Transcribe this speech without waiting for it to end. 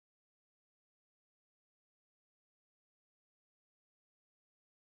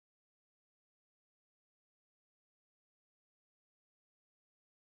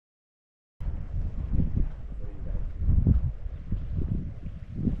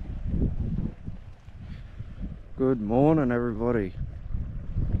Good morning, everybody.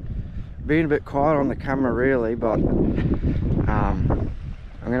 Being a bit quiet on the camera really, but I'm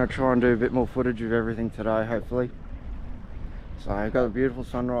going to try and do a bit more footage of everything today, hopefully. So I've got a beautiful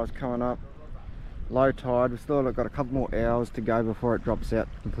sunrise coming up, low tide. We've still got a couple more hours to go before it drops out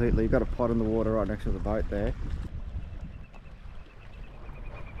completely. Got a pot in the water right next to the boat there.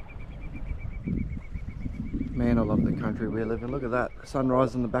 Man, I love the country we live in. Look at that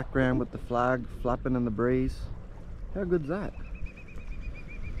sunrise in the background with the flag flapping in the breeze. How good's that?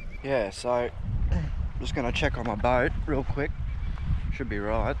 Yeah, so I'm just going to check on my boat real quick. Should be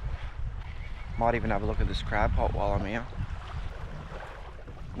right. Might even have a look at this crab pot while I'm here.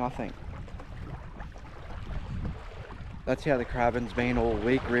 Nothing. That's how the crabbing's been all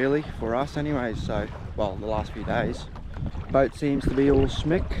week really, for us anyways. So, well, the last few days. Boat seems to be all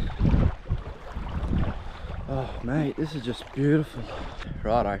smick. Oh mate, this is just beautiful.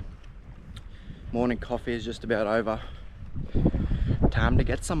 Righto. Morning coffee is just about over. Time to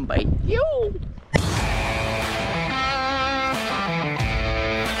get some bait. Yo!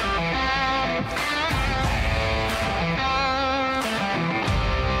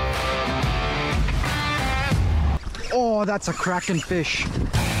 Oh, that's a cracking fish.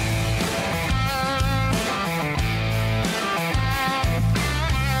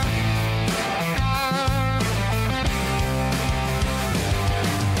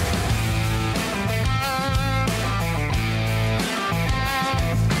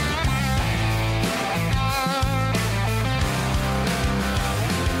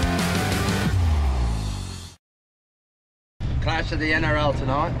 Clash of the NRL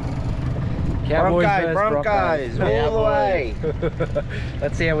tonight. Cowboys versus Broncos, all the way.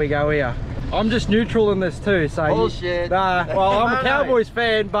 Let's see how we go here. I'm just neutral in this too, so bullshit. Nah, well, I'm a Cowboys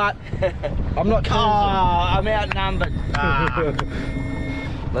fan, but I'm not. Oh, I'm outnumbered.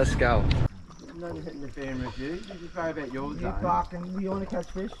 Let's go. I'm not hitting the fan with you. You just worry about yours. You fucking, you want to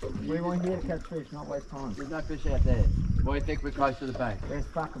catch fish? We want here to catch fish, not waste time. There's no fish out there. Why do you think we're close to the bank? There's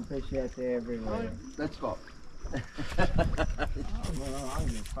fucking fish out there everywhere. Let's spot. Oh, well, I'm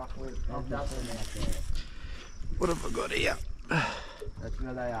gonna fuck with it. There's nothing out there. What have I got here? That's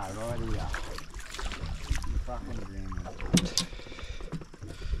where they are, right here. You fucking dreaming.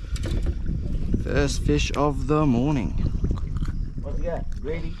 First fish of the morning. What's he got?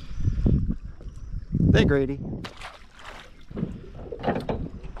 Greedy? They're greedy.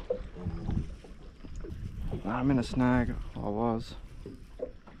 I'm in a snag. I was.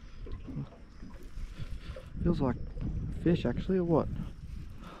 Feels like fish actually, or what?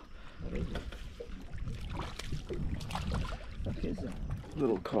 What is it?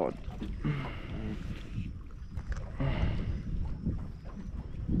 Little cod.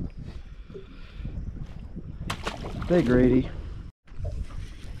 They're greedy.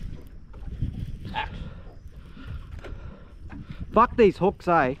 Fuck these hooks,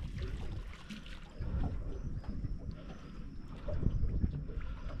 eh?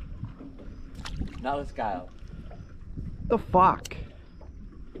 Another scale. The fuck?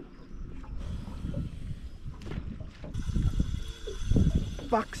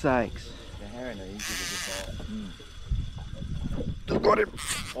 Fuck's sakes. The herring are easy to get Got him.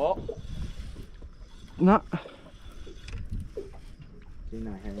 Oh. No. See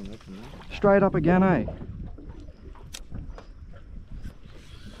no herring looking there. Straight up again, eh?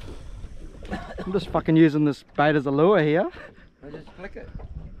 I'm just fucking using this bait as a lure here. We'll just flick it.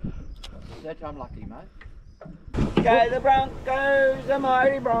 That's I'm lucky, mate. Go the Broncos, the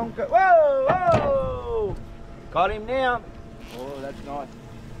mighty Broncos. Whoa, whoa! Got him now. Oh, that's nice.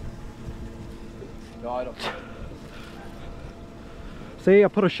 Died off. See, I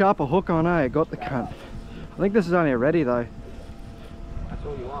put a sharper hook on, eh? Got the cunt. I think this is only a ready though. That's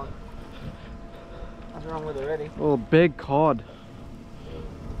all you want. Nothing wrong with it already. Oh, big cod.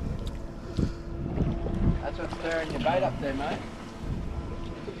 That's what's stirring your bait up there, mate.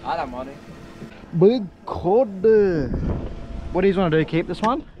 I don't want it. Big cod. What do you want to do? Keep this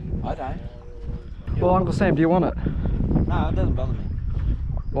one? I don't. Well, Uncle Sam, do you want it? No, it doesn't bother me.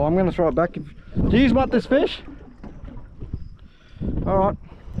 Well, I'm going to throw it back. Do you want this fish? Alright.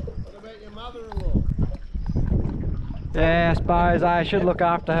 What about your mother-in-law? Yeah, I suppose I should look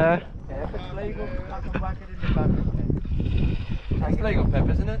after her. Yeah, if it's legal, fucking whack it in the bucket. It's legal, Pep,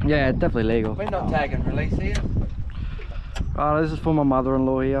 isn't it? Yeah, definitely legal. We're not tag and release here. Oh, this is for my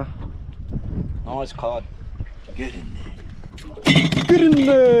mother-in-law here. Nice cod. Get in Get in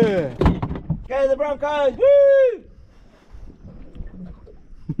there! Go the Broncos! Woo!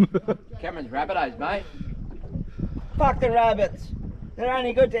 there. Cameron's rabbit eyes, mate. Fuck the rabbits. They're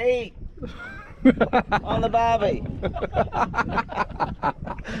only good to eat. On the barbie.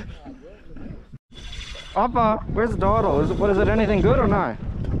 Oh, Upper, where's the didal? Is it anything good or no?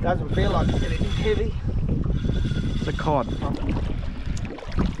 Doesn't feel like it's anything heavy. It's a cod.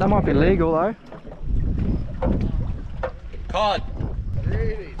 That might be legal though. Cod.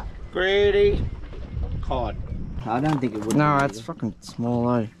 Greedy. Cod. I don't think it would. No, be it's legal. fucking small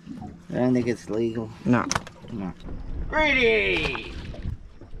though. I don't think it's legal. No. No. Greedy.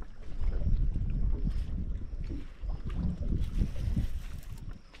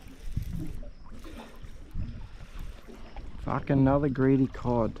 Fucking another greedy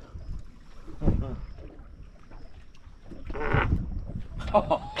cod.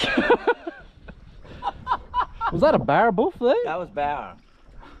 Was that a barra buff there? That was Bower.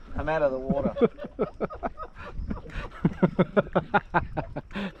 I'm out of the water.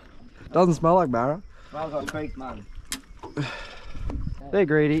 Doesn't smell like barra. Smells like creek mud. They're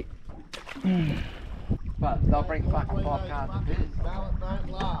greedy. But they'll bring fucking 5 cans of beers. Ballot don't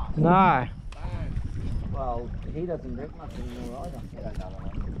lie. No. Well, he doesn't drink much anymore either. He don't know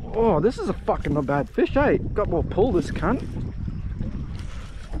that. Oh, this is a fucking not bad fish, eh? Got more pull, this cunt.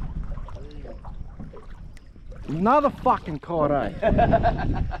 Another fucking cod, eh?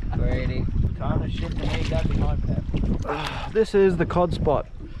 Greedy. Kind of shit to me doesn't like that. This is the cod spot.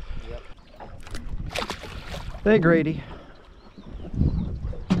 Yep. They're greedy.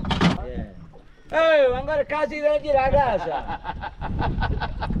 Yeah. Oh, I'm gonna kasi that you ragasa.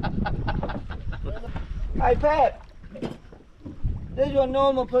 Hey Pat, this is what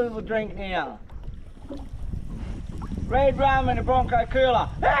normal people drink now. Red rum and a Bronco cooler.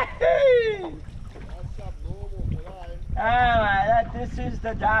 That's abnormal today. This is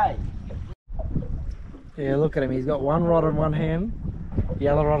the day. Yeah, look at him. He's got one rod in one hand, the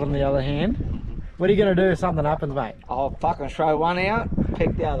other rod in the other hand. What are you going to do if something happens, mate? I'll fucking throw one out,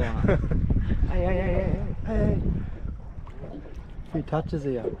 pick the other one. Hey. A few touches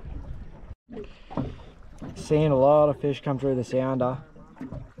here. Seeing a lot of fish come through the sounder.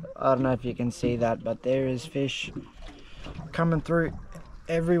 I don't know if you can see that, but there is fish coming through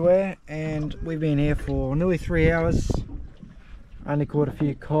everywhere, and we've been here for nearly 3 hours. Only caught a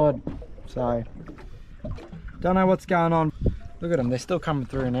few cod, so don't know what's going on. Look at them, they're still coming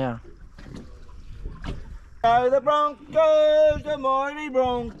through now. Go the Broncos, the mighty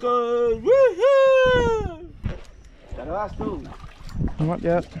Broncos, woohoo! Got to us too. Not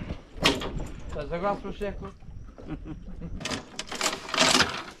yet. Estás a gostar, Checo?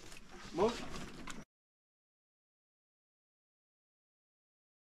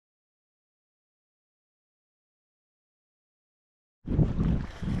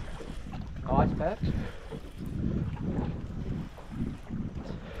 Nice, Pat.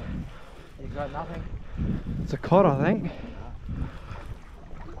 You got nothing? It's a cod, I think.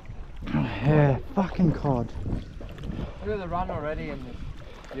 Yeah, fucking cod. Look at the run already and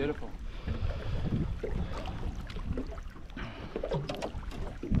it's beautiful.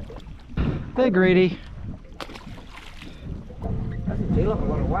 They're greedy. Doesn't feel like a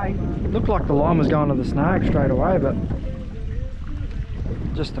lot of weight. Looked like the line was going to the snag straight away, but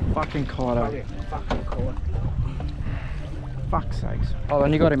just a fucking cod. Oh, fucking caught. Fuck's sakes. Oh,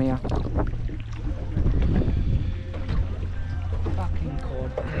 then you got him here. Fucking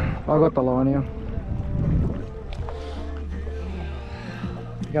caught. I got the line here.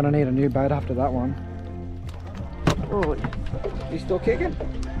 You're gonna need a new bait after that one. Oh, you still kicking?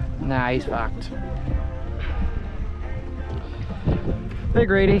 Nah, he's fucked. They're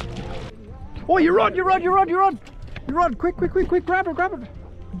greedy. Oh, you rod, quick, grab it.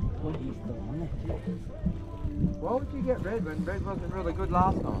 Oh, he's still on there. Why would you get red when red wasn't really good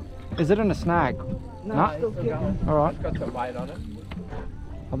last time? Is it in a snag? No, No? he's still kicking. Alright, It's got some weight on it.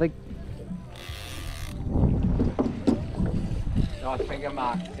 I think. Nice finger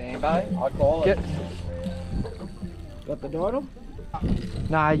mark, Sambo. I call it. Got the didal?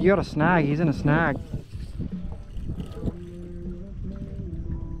 Nah, you got a snag, he's in a snag.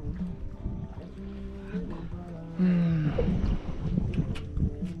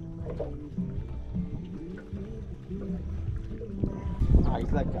 Oh,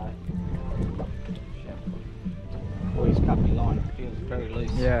 he's let go. Oh, he's cut me line. It feels very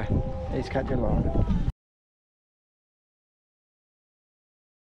loose. Yeah, he's cut your line.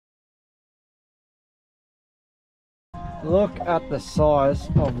 Look at the size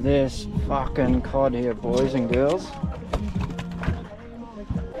of this fucking cod here, boys and girls.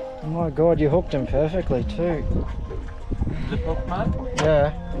 Oh my god, you hooked him perfectly too. Is it hooked, mate?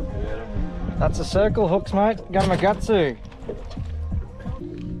 Yeah. That's a circle hooks, mate. Gamakatsu.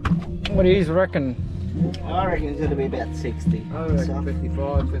 What do you reckon? I reckon it's going to be about 60. I reckon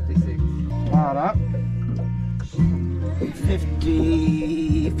 55, 56. Hard up.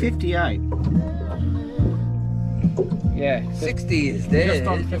 58. Yeah. 60 is there. Just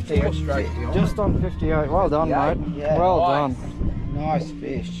on 58. Straight beyond. Just on 58. Well done, mate. Yeah, well nice. done. Nice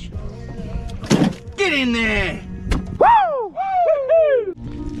fish. Get in there! Woo!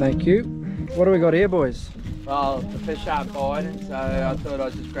 Thank you. What do we got here, boys? Well, the fish aren't biting, so I thought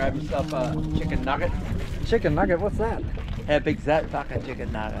I'd just grab myself a chicken nugget. Chicken nugget, what's that? How big's that fucking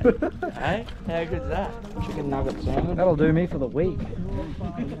chicken nugget? Hey? How good's that? Chicken nugget salad. That'll do me for the week.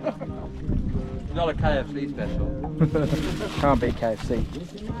 Not a KFC special. Can't beat KFC.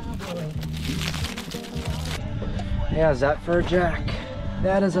 How's that for a jack?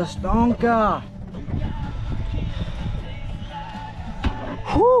 That is a stonker.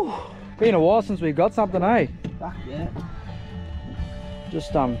 Whew. Been a while since we got something, eh? Fuck yeah.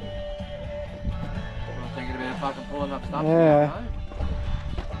 Just I'm thinking about fucking pulling up stuff. Yeah.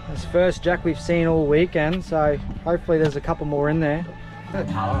 It's the first jack we've seen all weekend, so hopefully there's a couple more in there. The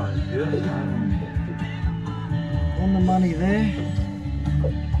colour is beautiful. On the money there.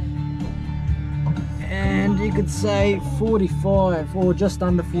 And you could say 45 or just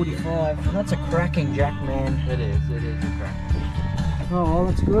under 45. That's a cracking jack, man. It is a crack. Oh, well,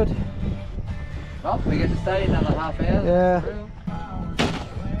 that's good. Well, we get to stay another half hour. Yeah.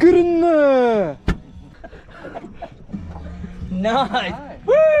 Get in there! Nice.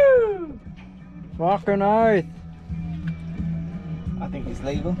 Woo! Fucking oath. I think he's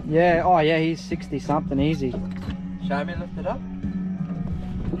legal. Yeah, oh yeah, he's 60 something easy. Show me, lift it up.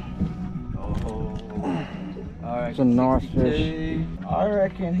 Oh. It's a nice fish. 62. I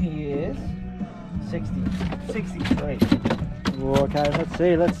reckon he is 63. Oh,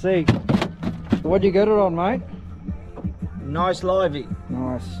 okay, let's see. What'd you get it on, mate? Nice livey.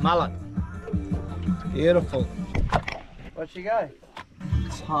 Nice. Mullet. Beautiful. What'd she go?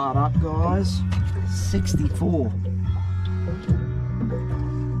 It's hard up, guys. 64.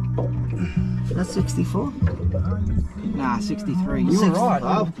 That's 64? Nah, 63. You were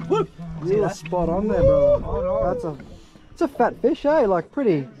right. Woo! You were spot on there, brother. It's a fat fish, eh? Like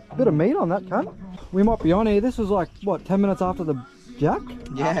pretty bit of meat on that cunt. We might be on here. This was like what, 10 minutes after the jack?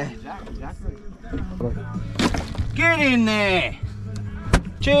 Yeah. Exactly. Get in there!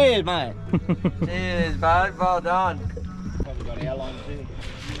 Cheers, mate. Cheers, bud. Well done. Probably got airline too.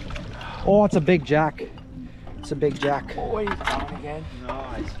 Oh, it's a big jack. It's a big jack. Oh, he's going again.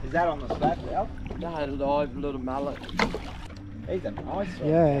 Nice. Is that on the slab now? No, live little mullet. He's a nice one.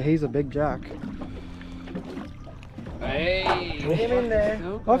 Yeah, he's a big jack. Hey. Get him in there.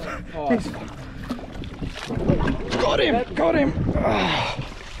 Oh, Nice. got him.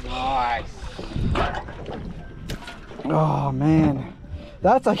 Nice. Oh man,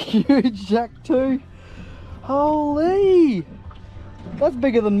 that's a huge jack too. Holy, that's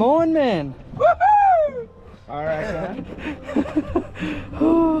bigger than mine, man. Woohoo! I reckon.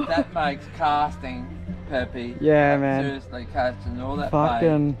 That makes casting, Peppy. Yeah, man. Seriously, casting all that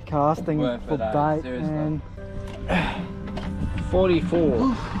Fucking casting Worth for it, eh? bait, Seriously. man.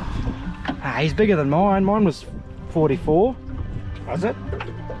 44. Ah, he's bigger than mine. Mine was 44. Was it?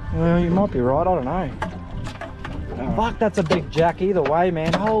 Well, you might be right. I don't know. No. Fuck, that's a big jack either way,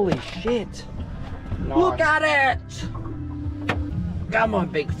 man. Holy shit. Nice. Look at it! Come on,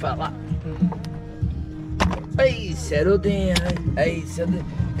 big fella. Hey, settle down. Hey, settle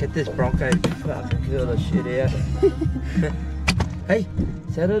down. Get this Bronco fucking kill the shit out. Hey,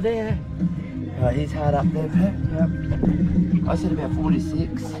 settle down. Oh, he's hard up there, Pep. Yep. I said about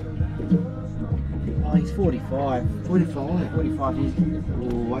 46. Oh, he's 45. 45. 45 he's...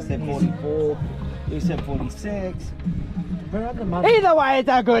 Oh, I said 44. You said 46. Where are the mother? Either way, it's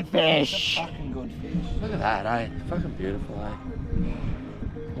a good fish. Fucking good fish. Look at that, eh? Fucking beautiful, eh?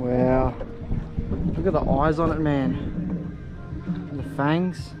 Wow. Look at the eyes on it, man. And the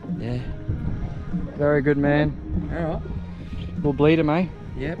fangs. Yeah. Very good, man. Alright. We'll bleed him, eh?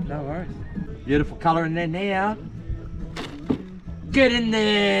 Yep, no worries. Beautiful colour in there now. Get in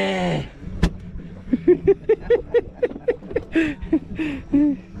there! He's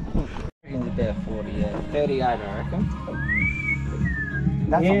about 38, I reckon.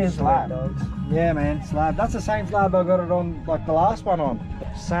 That's on slab. dogs. Yeah, man, slab. That's the same slab I got it on, like the last one on.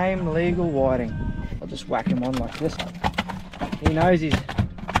 Same legal whiting. I'll just whack him on like this. He knows he's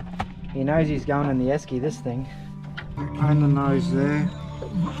going in the esky, this thing. And the nose there.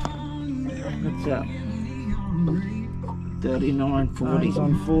 What's that? 39, 40. He's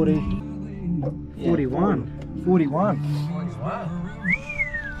on 40. Yeah, 41. 41.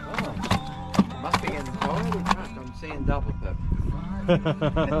 Must be getting tired or just I'm seeing double pep.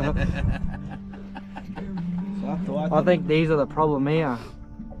 I think these are the problem here.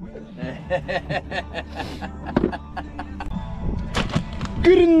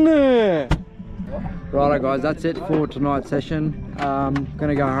 Get in there! Righto guys, that's it for tonight's session.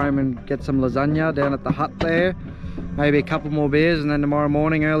 Gonna go home and get some lasagna down at the hut there. Maybe a couple more beers, and then tomorrow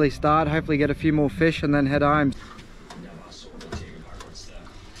morning early start, hopefully get a few more fish and then head home.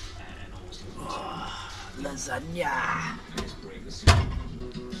 Lasagna.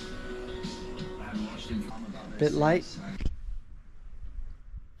 Bit late.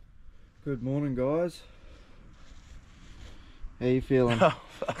 Good morning guys. How you feeling? Oh,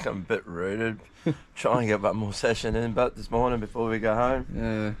 fuck, I'm a bit rooted. Trying to get one more session in, but this morning before we go home.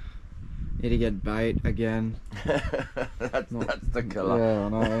 Yeah. Need to get bait again. that's the killer. Yeah, I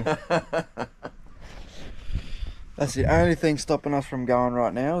know. That's the only thing stopping us from going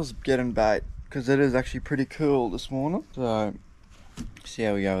right now is getting bait, because it is actually pretty cool this morning. So, see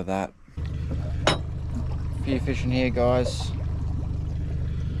how we go with that. A few fish in here, guys.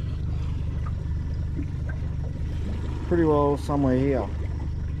 Pretty well somewhere here.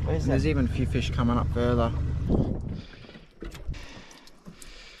 There's even a few fish coming up further.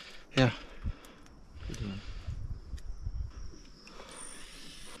 Yeah.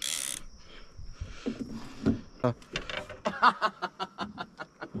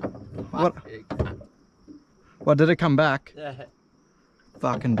 What? What, did it come back? Yeah.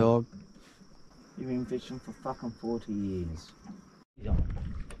 Fucking dog. You've been fishing for fucking 40 years. Good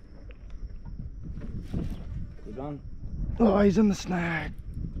one. Oh, he's in the snag.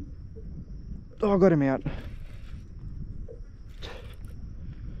 Oh, I got him out.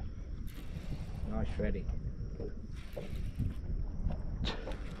 Nice shreddy.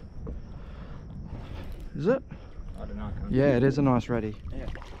 Is it? I don't know. I can't Yeah, it is a nice reddy. Yeah.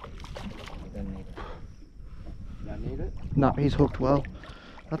 Don't need it. Don't need it? No, he's hooked well.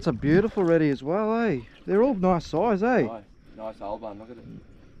 That's a beautiful reddy as well, eh? They're all nice size, eh? Nice old one, look at it.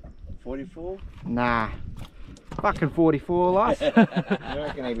 44? Nah. Fucking 44, lass. You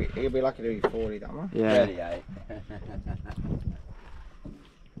reckon he'll be lucky to be 40, don't we? Yeah. 38.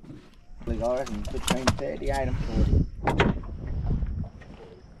 I reckon between 38 and 40.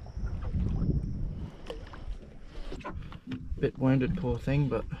 Bit wounded, poor thing,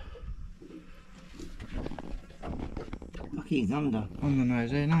 but Fuck, he's under. on the nose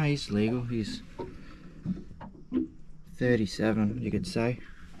there. No, he's legal. He's 37, you could say.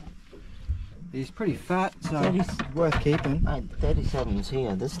 He's pretty fat, so 30 worth keeping. Mate, 37's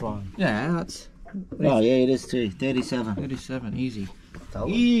here, this line. Yeah, that's Oh yeah, it is too. 37. 37, easy. Told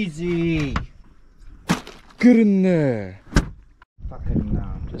you. Easy. Get in there. Fucking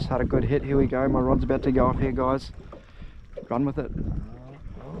Just had a good hit. Here we go. My rod's about to go off here, guys. Run with it.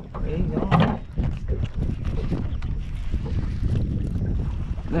 there you go.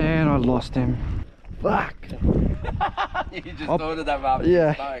 And I lost him. Fuck. You just ordered that up.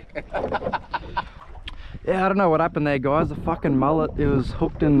 Yeah. Yeah, I don't know what happened there, guys. The fucking mullet, it was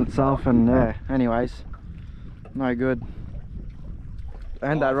hooked in itself, and yeah, anyways, no good.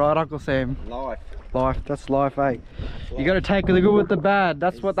 And that right, Uncle Sam? Life. Life, that's life, eh? You got to take the good with the bad.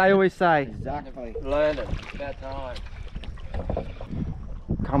 That's what they always say. Exactly. Learn it. It's about time.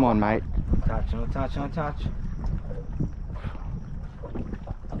 Come on, mate. Touch on touch on touch.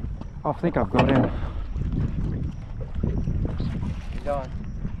 I think I've got him. Keep going.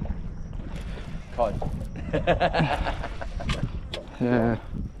 Cod. Yeah.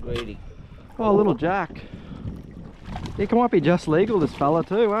 Greedy. Oh, little Jack. He might be just legal, this fella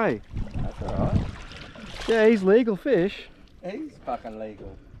too, eh? That's alright. Yeah, he's legal fish. He's fucking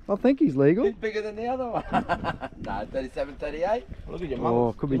legal. I think he's legal. He's bigger than the other one. No, 37, 38. Look at your Oh,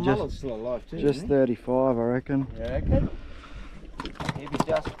 mullet. could be Your just- mullet's still alive too. Just isn't 35, I reckon. You reckon? he? He'll be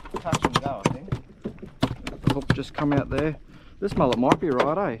just touch and go, I think. The hook just come out there. This mullet might be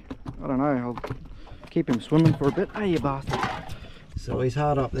right, eh? I don't know. I'll keep him swimming for a bit. Hey, you bastard. So he's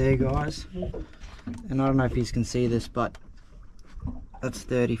hard up there, guys. And I don't know if you can see this, but that's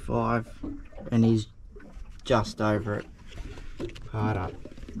 35, and he's just over it. Hard up.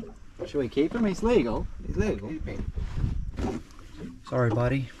 Should we keep him? He's legal. He's legal. Sorry,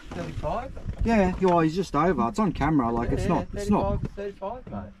 buddy. 35? Yeah, he's just over. It's on camera. Like it's not. It's not. 35,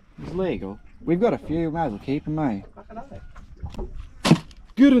 mate. It's legal. We've got a few. May as well keep him, eh? Fucking hell.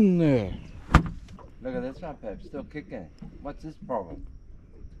 Get in there. Look at this one, Pep. Still kicking. What's this problem?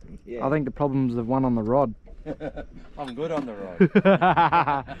 Yeah. I think the problem's the one on the rod. I'm good on the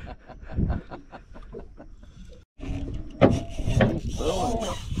road.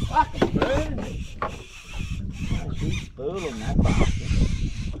 She's spooling that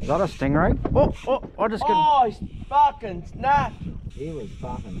bastard. Is that a stingray? Oh, I just got. Oh, he's fucking snapped. He was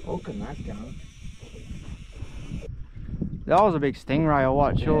fucking hooking that gun. That was a big stingray or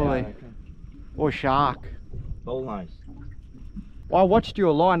what? Surely, or shark. Bullnose. I watched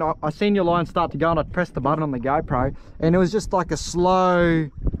your line. I seen your line start to go and I pressed the button on the GoPro and it was just like a slow,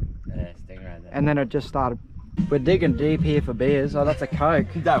 Stingray there. and then it just started. We're digging deep here for beers. Oh, that's a Coke.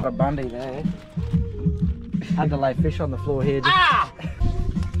 Got a Bundy there. Had to lay fish on the floor here. Just... Ah!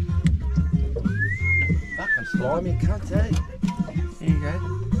 Fucking slimy cunt, eh? There you go.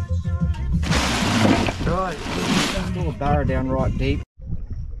 Right. a little barrow down right deep.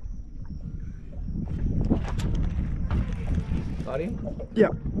 Got him?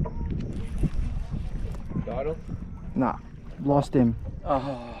 Yep. Dial? Nah, lost him.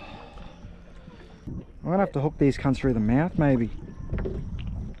 Oh. I'm gonna have to hook these cunts through the mouth, maybe.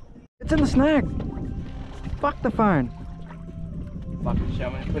 It's in the snag. Fuck the phone. Fucking show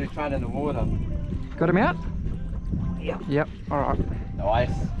me. Put his phone in the water. Got him out? Yep. Yep, alright.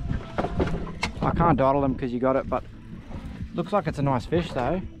 Nice. I can't dawdle him because you got it, but looks like it's a nice fish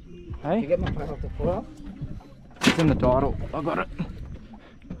though. Hey? You get my phone off the floor? It's in the dawdle. I got it.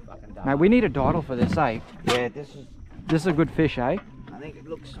 Fucking dumb. Mate, we need a dawdle for this, eh? Yeah, this This is a good fish, eh? I think it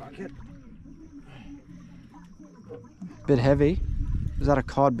looks like it. Bit heavy. Is that a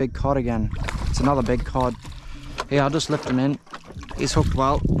cod? Big cod again. It's another big cod. Yeah, I'll just lift him in. He's hooked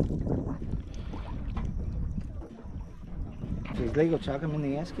well. If it's legal, chuck him in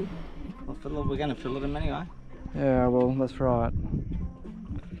the esky. We're going to fill him anyway. Yeah, well, that's right.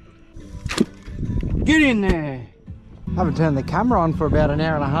 Get in there! Haven't turned the camera on for about an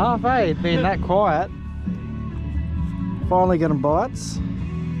hour and a half, eh? It's been that quiet. Finally getting bites.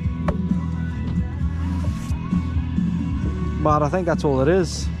 But I think that's all it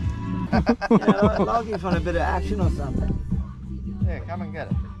is. Yeah, like if on a bit of action or something. Yeah, come and get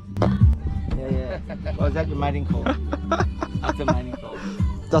it. Yeah. Well, is that your mating call? That's a mating call.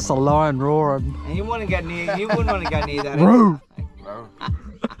 That's a lion roaring. And you want to get near, you wouldn't want to go near that. Roo!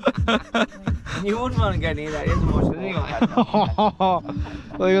 You wouldn't want to go near that. He hasn't washed it anyway.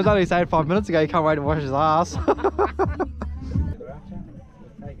 Well, he was only saying 5 minutes ago he can't wait to wash his ass.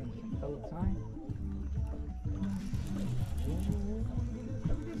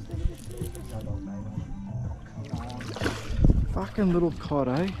 Fucking little cod,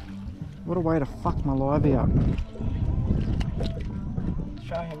 eh? What a way to fuck my livey up.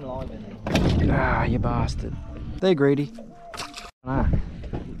 Show him live in there. Ah, you bastard. They're greedy. Ah.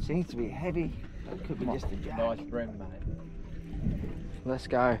 It seems to be heavy. It could be just a jack. Nice brim, mate. Let's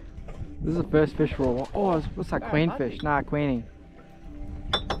go. This is the first fish for a while. Oh, what's that? Queenfish? Nah, queenie.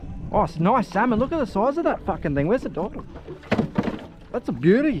 Oh, it's nice salmon. Look at the size of that fucking thing. Where's the dog? That's a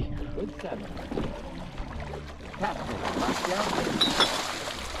beauty. Good salmon.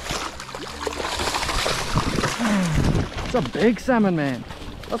 It's a big salmon, man.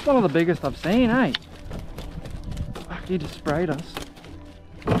 That's one of the biggest I've seen, eh? Fuck, he just sprayed us.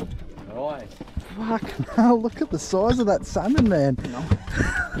 Nice. Fuck, hell, look at the size of that salmon, man. No.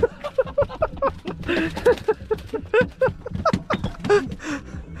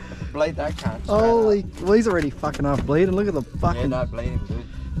 Bleed that cunt. Holy, well, he's already fucking half bleeding. Look at the Yeah, fucking... no, bleed him,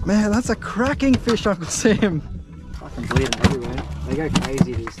 dude. Man, that's a cracking fish, Uncle Sam. Fucking bleeding everywhere. They go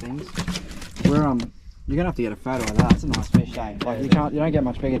crazy, these things. We're you're gonna have to get a photo of that. It's a nice fish, eh? Like you don't get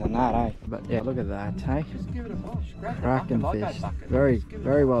much bigger than that, eh? But yeah, look at that, eh? Just give it a wash. Cracking fish.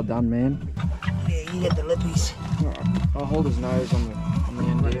 Very well done, man. Yeah, you get the lippies. I'll hold his nose on the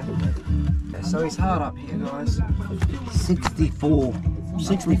end here. Yeah, so he's hard up here, guys. 64.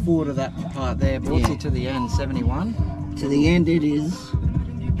 64 to that part there. But what's Yeah. he to the end? 71? To the end it is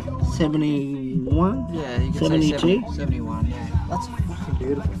 71. Yeah, you can 72? say 71, yeah. That's a fucking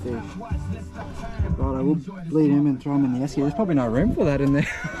beautiful fish. Right, I will bleed him and throw him in the esky. There's probably no room for that in there.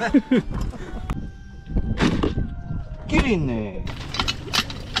 Get in there.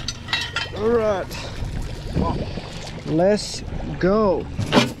 Alright. Let's go.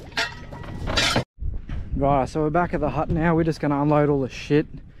 Right, so we're back at the hut now. We're just going to unload all the shit.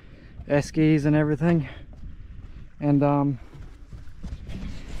 Eskies and everything. And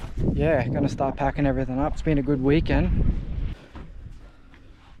yeah, going to start packing everything up. It's been a good weekend.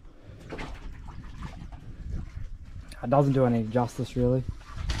 It doesn't do any justice really.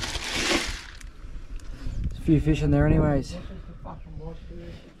 There's a few fish in there anyways.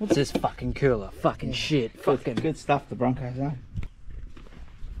 What's this fucking cooler? Fucking shit. Fucking Good stuff, the Broncos, eh?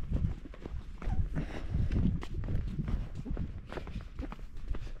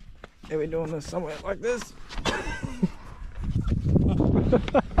 Are we doing this somewhere like this?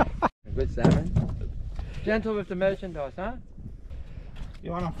 Good salmon. Gentle with the merchandise, huh?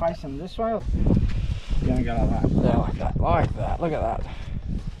 You want to face them this way or you want to go like that? Yeah, like that. Like that. Look at that.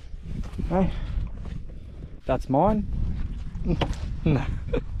 Hey, that's mine. No,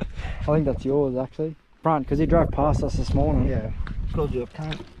 I think that's yours actually. Front, because he drove past us this morning. Yeah. Called you a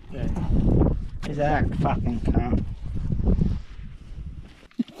cunt. Yeah. He's a fucking cunt.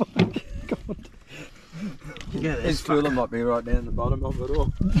 Yeah, His cooler might be right down the bottom of it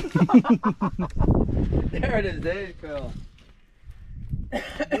all. There it is, there's cooler.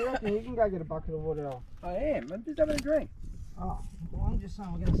 You reckon you can go get a bucket of water? I am. I'm just having a drink. Oh, well, I'm just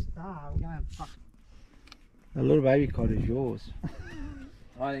saying we're going to starve. We're going to fuck. The little baby cod is yours.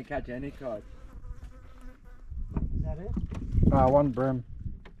 I didn't catch any cod. Is that it? One brim.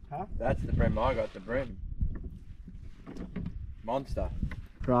 That's the brim I got, the brim. Monster.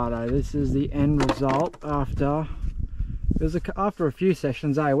 Righto, this is the end result after after a few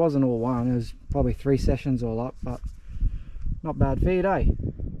sessions. It wasn't all one, it was probably 3 sessions all up, but not bad feed, eh?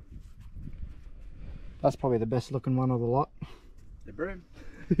 That's probably the best looking one of the lot. The brim.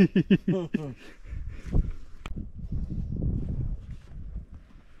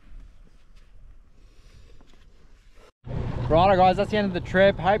 Righto guys, that's the end of the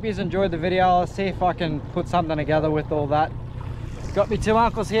trip. Hope you enjoyed the video. I'll see if I can put something together with all that. Got me 2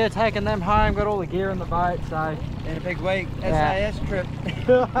 uncles here, taking them home, got all the gear in the boat, so... In a big week, Yeah. SAS trip.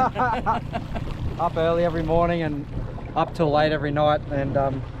 Up early every morning and up till late every night,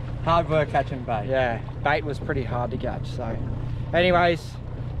 and Hard work catching bait. yeah, bait was pretty hard to catch. So anyways,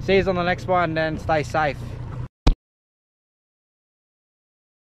 see you on the next one and stay safe.